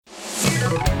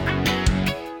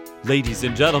Ladies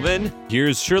and gentlemen,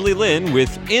 here's Shirley Lin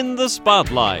with In the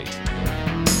Spotlight.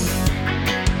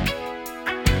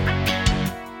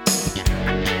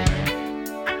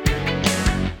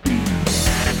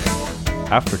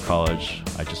 After college,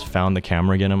 I just found the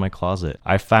camera again in my closet.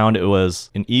 I found it was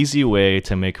an easy way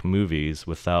to make movies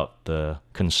without the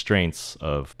constraints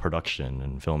of production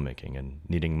and filmmaking and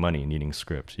needing money, needing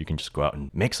scripts. You can just go out and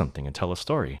make something and tell a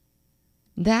story.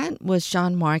 That was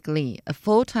Sean Marc Lee, a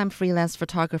full-time freelance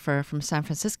photographer from San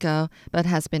Francisco, but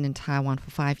has been in Taiwan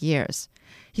for 5 years.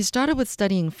 He started with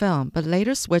studying film, but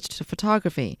later switched to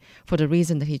photography for the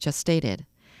reason that he just stated.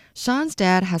 Sean's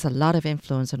dad has a lot of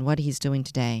influence on what he's doing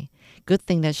today. Good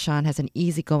thing that Sean has an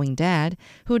easygoing dad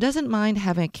who doesn't mind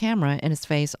having a camera in his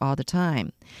face all the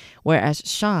time. Whereas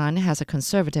Sean has a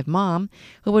conservative mom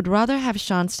who would rather have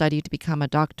Sean study to become a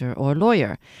doctor or a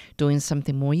lawyer, doing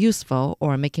something more useful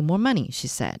or making more money, she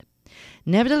said.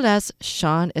 Nevertheless,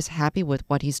 Sean is happy with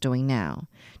what he's doing now.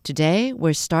 Today,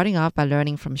 we're starting off by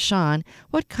learning from Sean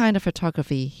what kind of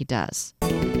photography he does.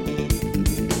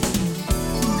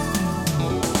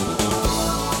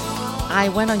 I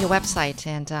went on your website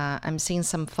and I'm seeing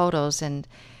some photos and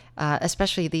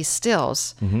especially these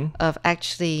stills of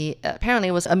actually, apparently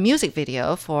it was a music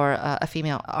video for a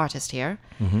female artist here.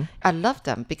 I love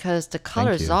them because the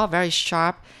colors are all very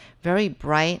sharp, very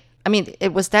bright. I mean,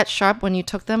 it was that sharp when you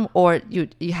took them or you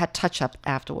had touch-up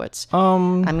afterwards?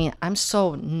 I mean, I'm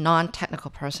so non-technical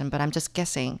person, but I'm just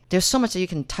guessing. There's so much that you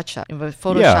can touch up with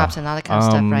Photoshops and all that kind of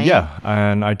stuff, right? Yeah,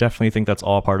 and I definitely think that's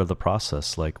all part of the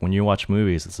process. Like, when you watch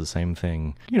movies, it's the same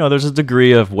thing. You know, there's a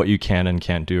degree of what you can and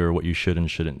can't do or what you should and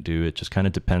shouldn't do. It just kind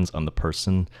of depends on the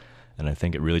person, and I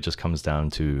think it really just comes down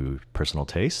to personal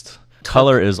taste.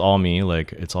 Color is all me,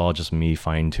 like it's all just me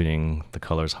fine-tuning the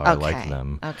colors how I like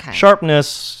them.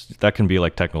 Sharpness, that can be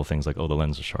like technical things like, oh, the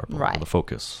lens is sharp, or the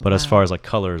focus. But as far as like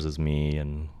colors is me,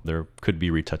 and there could be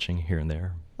retouching here and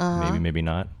there. Maybe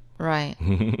not. Right.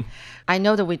 I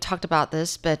know that we talked about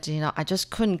this, but I just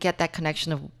couldn't get that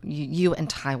connection of you and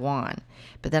Taiwan.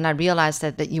 But then I realized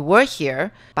that you were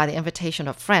here by the invitation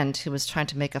of a friend who was trying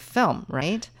to make a film,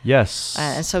 right? Yes.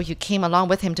 And so you came along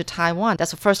with him to Taiwan.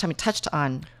 That's the first time you touched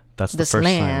on That's this the first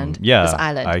land, time. Yeah, this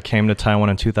island. I came to Taiwan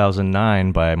in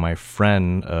 2009 by my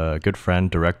friend, good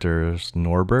friend, director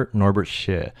Norbert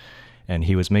Xie. And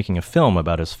he was making a film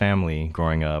about his family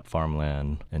growing up,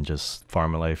 farmland, and just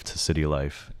farm life to city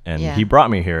life. And he brought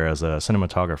me here as a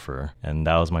cinematographer. And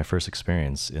that was my first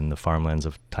experience in the farmlands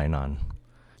of Tainan.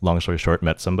 Long story short,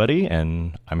 met somebody,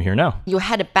 and I'm here now. You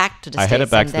headed back to the States? I headed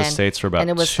back to the States for about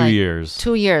 2 years.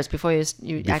 2 years before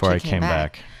you actually came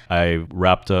back. I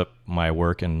wrapped up my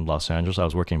work in Los Angeles. I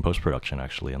was working in post-production,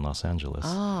 actually, in Los Angeles.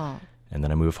 Oh. And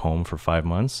then I moved home for 5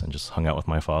 months and just hung out with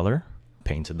my father,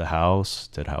 painted the house,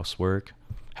 did housework,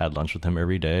 had lunch with him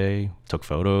every day, took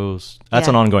photos. That's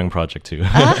an ongoing project, too.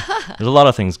 There's a lot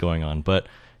of things going on, but...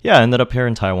 yeah, I ended up here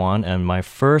in Taiwan, and my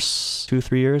first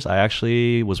 2-3 years, I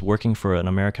actually was working for an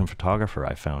American photographer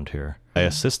I found here. I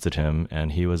assisted him,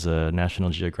 and he was a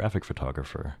National Geographic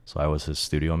photographer. So I was his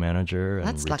studio manager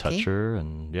and retoucher,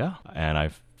 and and I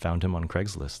found him on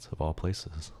Craigslist, of all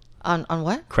places. On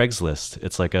what? Craigslist.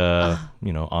 It's like a,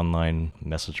 online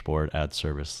message board ad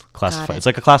service. Classified. It's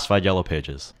like a classified Yellow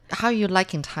Pages. How are you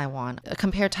liking Taiwan?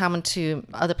 Compare Taiwan to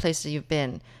other places you've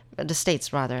been, the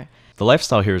States rather. The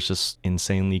lifestyle here is just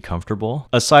insanely comfortable,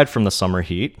 aside from the summer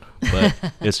heat, but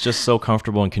it's just so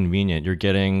comfortable and convenient. You're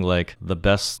getting like the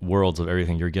best worlds of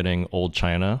everything. You're getting old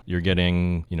China. You're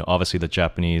getting, obviously the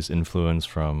Japanese influence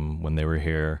from when they were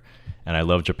here. And I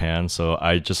love Japan. So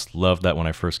I just loved that when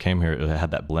I first came here, it had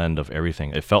that blend of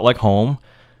everything. It felt like home,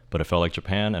 but it felt like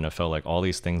Japan, and it felt like all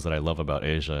these things that I love about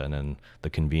Asia, and then the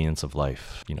convenience of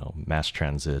life, mass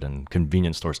transit and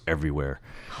convenience stores everywhere.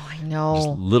 Oh, I know. Just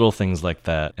little things like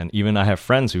that. And even I have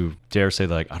friends who dare say,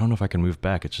 like, I don't know if I can move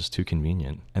back. It's just too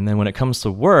convenient. And then when it comes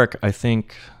to work, I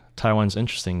think Taiwan's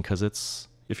interesting because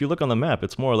if you look on the map,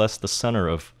 it's more or less the center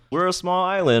of, we're a small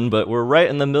island, but we're right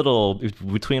in the middle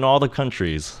between all the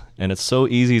countries. And it's so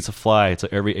easy to fly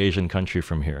to every Asian country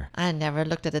from here. I never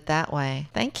looked at it that way.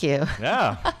 Thank you.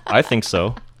 Yeah, I think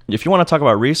so. If you want to talk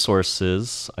about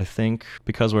resources, I think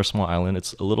because we're a small island,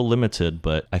 it's a little limited,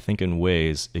 but I think in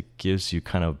ways it gives you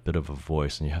kind of a bit of a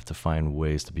voice, and you have to find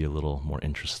ways to be a little more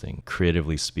interesting,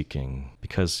 creatively speaking,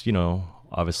 because,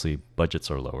 obviously budgets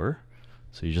are lower.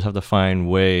 So you just have to find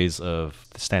ways of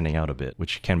standing out a bit,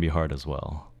 which can be hard as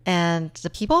well. And the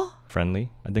people? Friendly.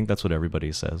 I think that's what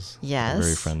everybody says. Yes. They're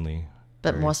very friendly.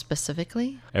 But more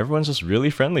specifically? Everyone's just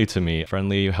really friendly to me.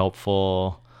 Friendly,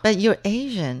 helpful. But you're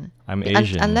Asian. I'm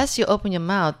Asian. Unless you open your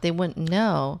mouth, they wouldn't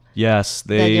know. Yes,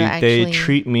 that you're they actually...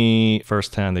 treat me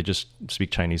firsthand. They just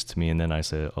speak Chinese to me, and then I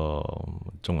say, "Oh,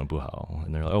 中文不好,"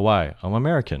 and they're like, "Oh, why? I'm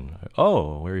American."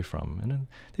 "Oh, where are you from?" And then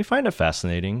they find it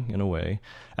fascinating in a way.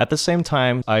 At the same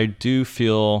time, I do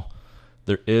feel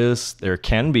there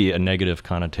can be a negative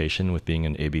connotation with being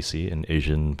an ABC, an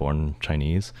Asian-born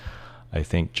Chinese. I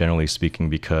think generally speaking,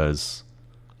 because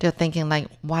they're thinking like,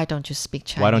 why don't you speak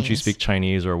Chinese? Why don't you speak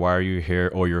Chinese, or why are you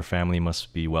here? Or your family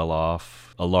must be well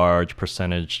off. A large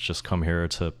percentage just come here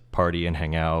to party and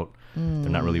hang out. They're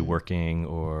not really working.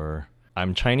 Or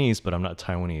I'm Chinese, but I'm not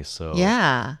Taiwanese. So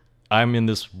yeah, I'm in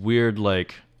this weird,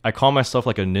 like, I call myself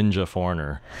like a ninja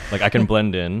foreigner. Like I can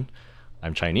blend in.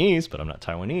 I'm Chinese, but I'm not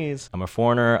Taiwanese. I'm a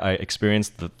foreigner. I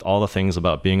experienced all the things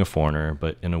about being a foreigner,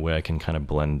 but in a way I can kind of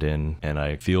blend in, and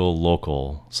I feel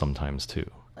local sometimes too.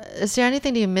 Is there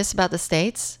anything that you miss about the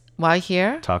States while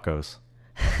here? Tacos.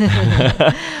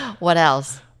 What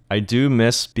else? I do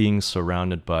miss being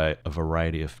surrounded by a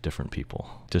variety of different people,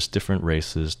 just different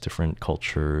races, different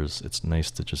cultures. It's nice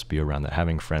to just be around that,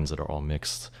 having friends that are all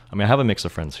mixed. I mean, I have a mix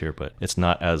of friends here, but it's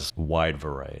not as wide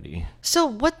variety. So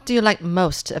what do you like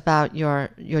most about your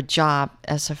job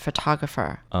as a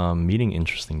photographer? Meeting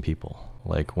interesting people.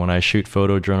 Like when I shoot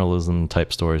photojournalism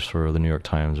type stories for the New York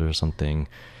Times or something,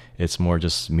 it's more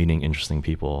just meeting interesting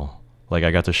people. Like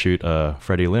I got to shoot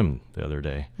Freddie Lim the other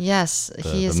day. Yes,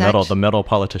 he is the metal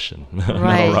politician, right.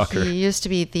 Metal rocker. He used to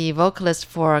be the vocalist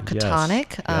for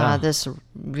Catonic, Yes. this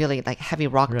really like heavy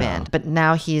rock band. But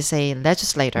now he's a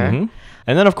legislator. Mm-hmm.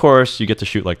 And then of course you get to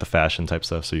shoot like the fashion type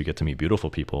stuff, so you get to meet beautiful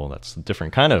people. That's a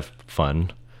different kind of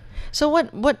fun. So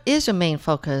what is your main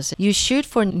focus? You shoot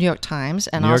for New York Times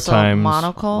and New York also Times,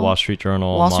 Monocle, Wall Street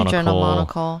Journal,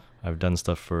 Monocle. I've done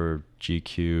stuff for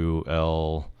GQ,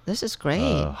 Elle. This is great.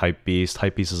 Hypebeast.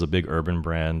 Hypebeast is a big urban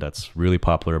brand that's really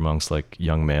popular amongst like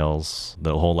young males.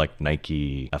 The whole like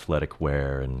Nike athletic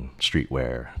wear and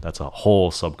streetwear. That's a whole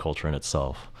subculture in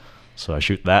itself. So I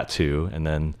shoot that too. And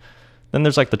then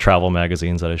there's like the travel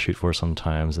magazines that I shoot for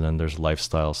sometimes. And then there's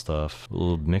lifestyle stuff. A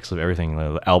little mix of everything.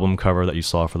 The album cover that you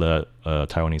saw for that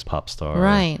Taiwanese pop star.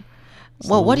 Right.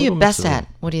 So well, what are you best at? at?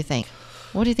 What do you think?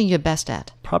 What do you think you're best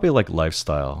at? Probably like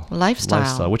lifestyle.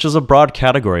 Lifestyle, which is a broad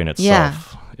category in itself.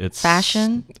 Yeah. It's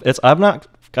fashion.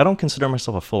 I don't consider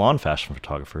myself a full-on fashion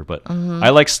photographer, but I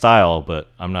like style, but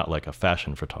I'm not like a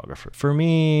fashion photographer. For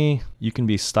me, you can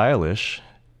be stylish,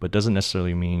 but doesn't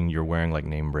necessarily mean you're wearing like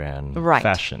name brand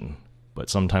fashion. But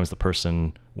sometimes the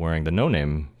person wearing the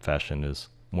no-name fashion is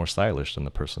more stylish than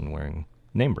the person wearing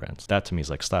name brands. That to me is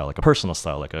like style, like a personal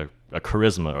style, like a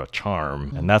charisma or a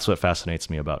charm. And that's what fascinates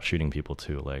me about shooting people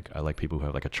too. Like I like people who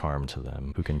have like a charm to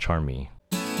them, who can charm me.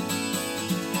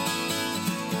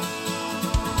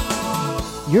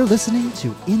 You're listening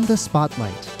to In the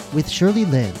Spotlight with Shirley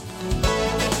Lin.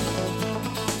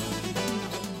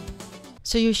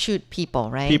 So you shoot people,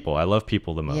 right? People. I love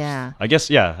people the most. Yeah. I guess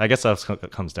that's what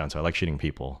it comes down to. I like shooting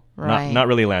people. Right. Not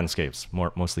really landscapes,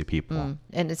 mostly people.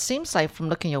 And it seems like from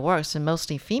looking at your works, they're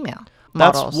mostly female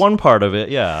models. That's one part of it,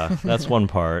 yeah. That's one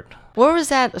part. Where was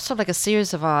that? Sort of like a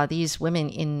series of these women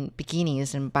in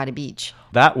bikinis and by the beach.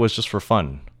 That was just for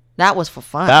fun. That was for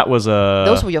fun. That was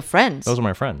Those were your friends. Those were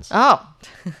my friends. Oh.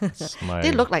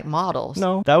 They look like models.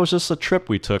 No, that was just a trip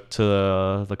we took to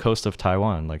the coast of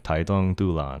Taiwan, like Taitung,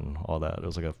 Dulan, all that. It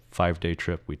was like a 5-day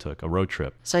trip we took, a road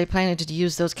trip. So you're planning to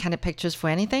use those kind of pictures for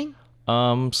anything?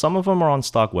 Some of them are on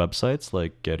stock websites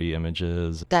like Getty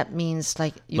Images. That means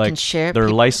like you can share. They're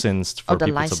licensed for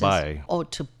people license. to buy. Oh,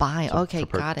 to buy. Okay,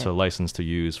 got it. To license to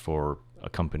use for a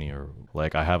company, or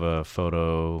like I have a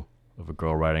photo of a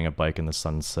girl riding a bike in the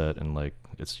sunset, and like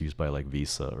it's used by like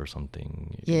Visa or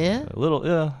something. Yeah. A little,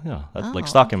 yeah. That's like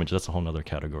stock image. That's a whole nother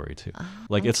category too.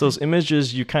 Like it's those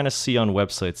images you kind of see on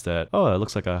websites that, oh, it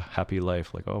looks like a happy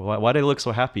life. Like, oh, why do they look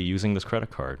so happy using this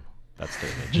credit card? That's the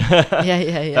image.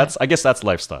 Yeah. I guess that's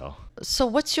lifestyle. So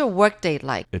what's your work day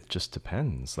like? It just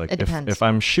depends. Like It depends. if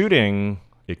I'm shooting,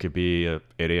 it could be a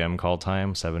 8 a.m. call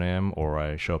time, 7 a.m., or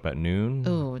I show up at noon.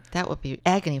 Ooh, that would be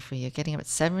agony for you, getting up at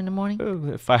 7 in the morning.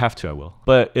 If I have to, I will.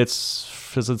 But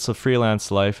because it's a freelance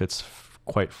life, it's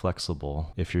quite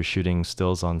flexible. If you're shooting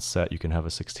stills on set, you can have a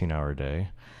 16-hour day.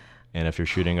 And if you're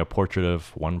shooting a portrait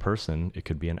of one person, it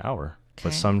could be an hour. Okay.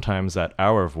 But sometimes that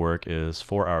hour of work is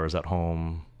 4 hours at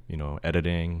home,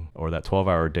 editing, or that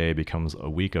 12-hour day becomes a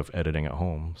week of editing at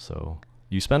home. So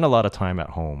you spend a lot of time at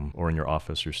home or in your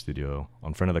office or studio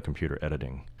on front of the computer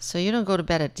editing. So you don't go to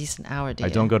bed at a decent hour, do you? I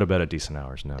don't go to bed at decent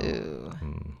hours, no. Ooh.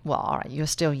 Well, all right, you're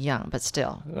still young, but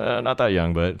still. Not that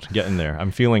young, but getting there.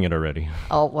 I'm feeling it already.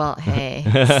 Oh, well, hey.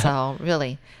 So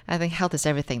really, I think health is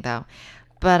everything, though.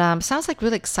 But sounds like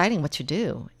really exciting what you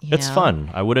do. It's fun.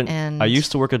 I And-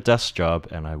 used to work a desk job,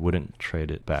 and I wouldn't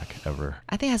trade it back ever.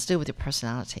 I think it has to do with your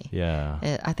personality. Yeah.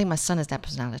 I think my son is that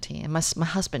personality, and my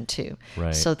husband too.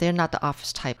 Right. So they're not the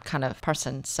office type kind of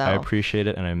person. So I appreciate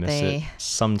it, and I miss it they-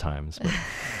 sometimes.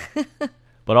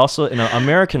 But also in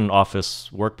American office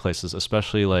workplaces,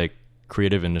 especially like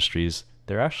creative industries,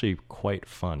 they're actually quite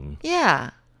fun. yeah,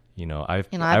 I've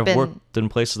been- worked in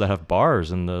places that have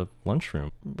bars in the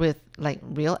lunchroom. with like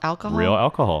real alcohol. Real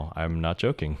alcohol. I'm not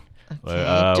joking.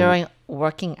 Okay. During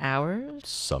working hours.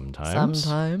 Sometimes.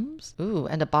 Sometimes. Ooh,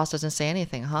 and the boss doesn't say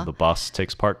anything, huh? The boss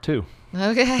takes part too.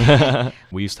 Okay.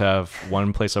 We used to have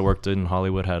one place I worked in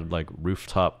Hollywood had like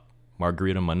rooftop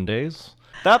margarita Mondays.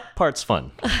 That part's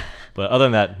fun. But other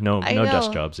than that, no I desk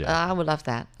know. jobs. Yeah. I would love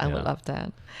that. I would Yeah. love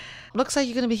that. Looks like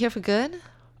you're going to be here for good.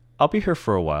 I'll be here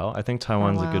for a while. I think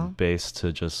Taiwan's a while. good base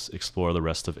to just explore the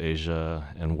rest of Asia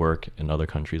and work in other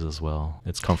countries as well.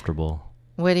 It's comfortable.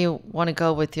 Where do you want to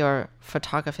go with your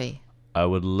photography? I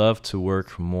would love to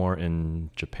work more in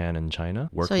Japan and China.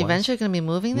 So Work-wise. eventually you're going to be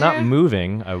moving there? Not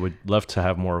moving. I would love to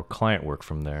have more client work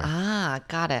from there. Ah,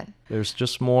 got it. There's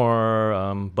just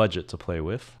more budget to play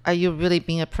with. Are you really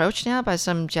being approached now by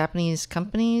some Japanese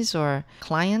companies or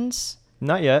clients?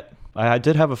 Not yet. I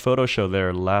did have a photo show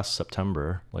there last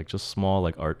September, like just small,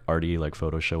 like arty, like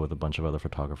photo show with a bunch of other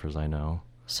photographers I know.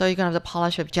 So you're going to have to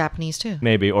polish up Japanese too?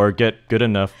 Maybe, or get good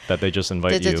enough that they just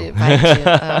invite Did you. invite you.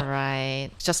 All right.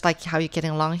 Just like how you're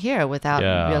getting along here without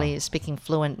Yeah. really speaking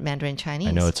fluent Mandarin Chinese.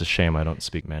 I know it's a shame I don't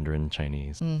speak Mandarin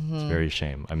Chinese. Mm-hmm. It's very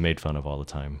shame. I'm made fun of all the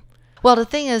time. Well, the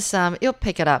thing is, you'll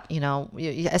pick it up.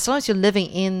 As long as you're living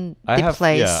in the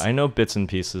place. Yeah, I know bits and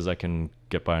pieces. I can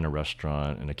get by in a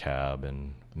restaurant, in a cab,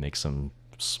 and make some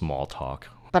small talk.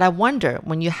 But I wonder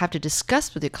when you have to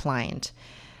discuss with your client,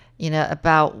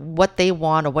 about what they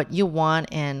want or what you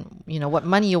want and, what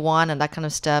money you want and that kind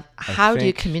of stuff. How do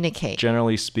you think communicate?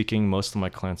 Generally speaking, most of my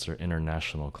clients are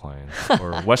international clients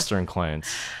or Western clients.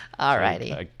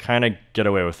 Alrighty. I kind of get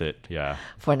away with it. Yeah.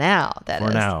 For now, that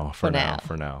is. For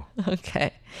now.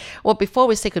 Okay. Well, before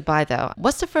we say goodbye, though,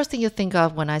 what's the first thing you think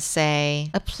of when I say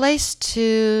a place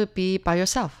to be by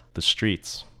yourself? The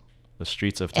streets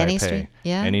of Taipei. Any street?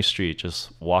 Yeah. Any street.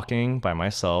 Just walking by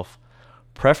myself,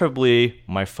 preferably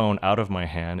my phone out of my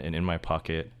hand and in my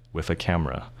pocket with a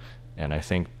camera. And I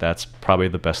think that's probably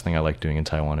the best thing I like doing in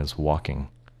Taiwan is walking.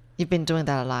 You've been doing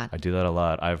that a lot. I do that a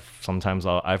lot.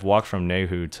 I've walked from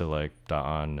Nehu to like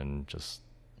Da'an and just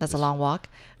That's a long walk.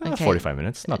 Okay. 45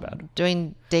 minutes, not bad.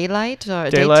 During daylight or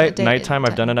Daylight, nighttime,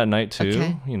 I've done it at night too.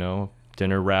 Okay.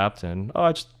 Dinner wrapped and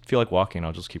I just feel like walking,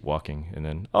 I'll just keep walking. And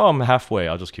then I'm halfway,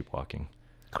 I'll just keep walking.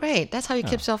 Great. That's how you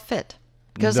keep yourself fit.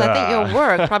 Because I think your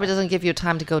work probably doesn't give you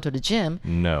time to go to the gym,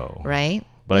 No. right?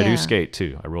 But I Yeah. do skate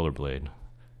too. I rollerblade.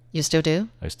 You still do?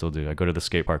 I still do. I go to the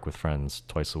skate park with friends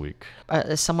twice a week.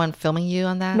 Is someone filming you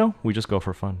on that? No, we just go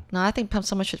for fun. No, I think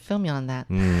someone should film you on that.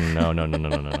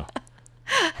 No.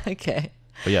 Okay.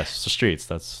 But yes, the streets,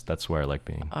 that's where I like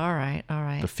being. All right.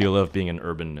 The feel of being in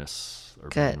urban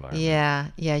Good. environment.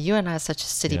 Yeah. You and I are such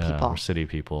city Yeah, people. we're city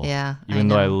people. Yeah, I Even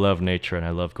though I know. love nature and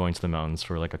I love going to the mountains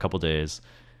for like a couple days.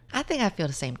 I think I feel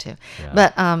the same too. Yeah.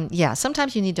 But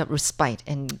sometimes you need a respite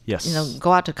and Yes.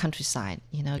 go out to countryside.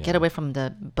 Get Yeah. away from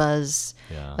the buzz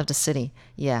Yeah. of the city.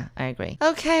 Yeah, I agree.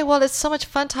 Okay, well, it's so much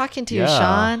fun talking to you, Yeah,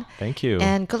 Sean. thank you.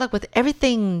 And good luck with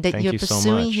everything that Thank you're you so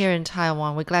pursuing much. here in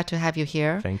Taiwan. We're glad to have you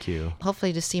here. Thank you.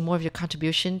 Hopefully to see more of your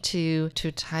contribution to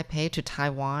Taipei, to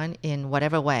Taiwan in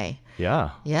whatever way.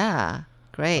 Yeah. Yeah,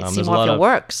 great. See There's a more of lot your of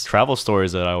works. travel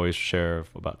stories that I always share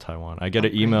about Taiwan. I get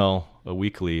an email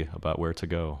weekly about where to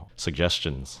go,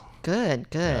 suggestions. Good.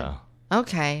 Yeah.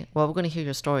 Okay, well, we're going to hear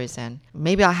your stories then.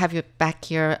 Maybe I'll have you back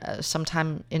here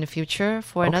sometime in the future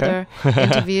for another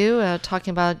interview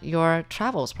talking about your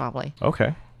travels, probably.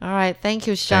 Okay. All right, thank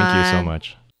you, Sean. Thank you so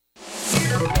much.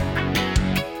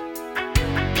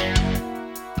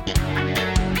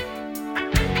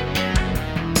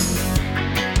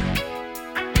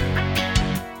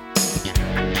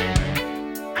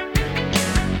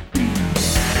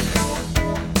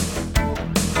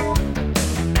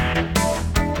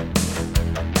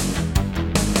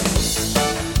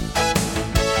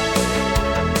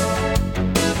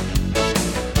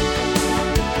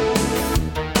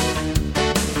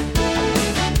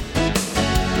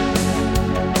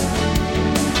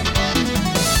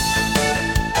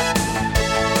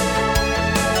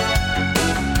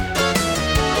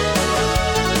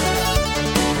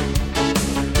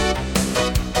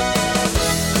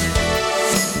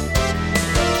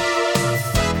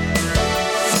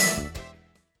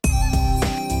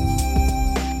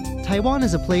 Taiwan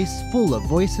is a place full of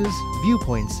voices,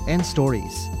 viewpoints, and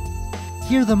stories.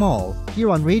 Hear them all here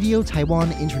on Radio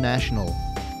Taiwan International.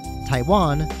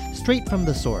 Taiwan, straight from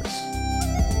the source.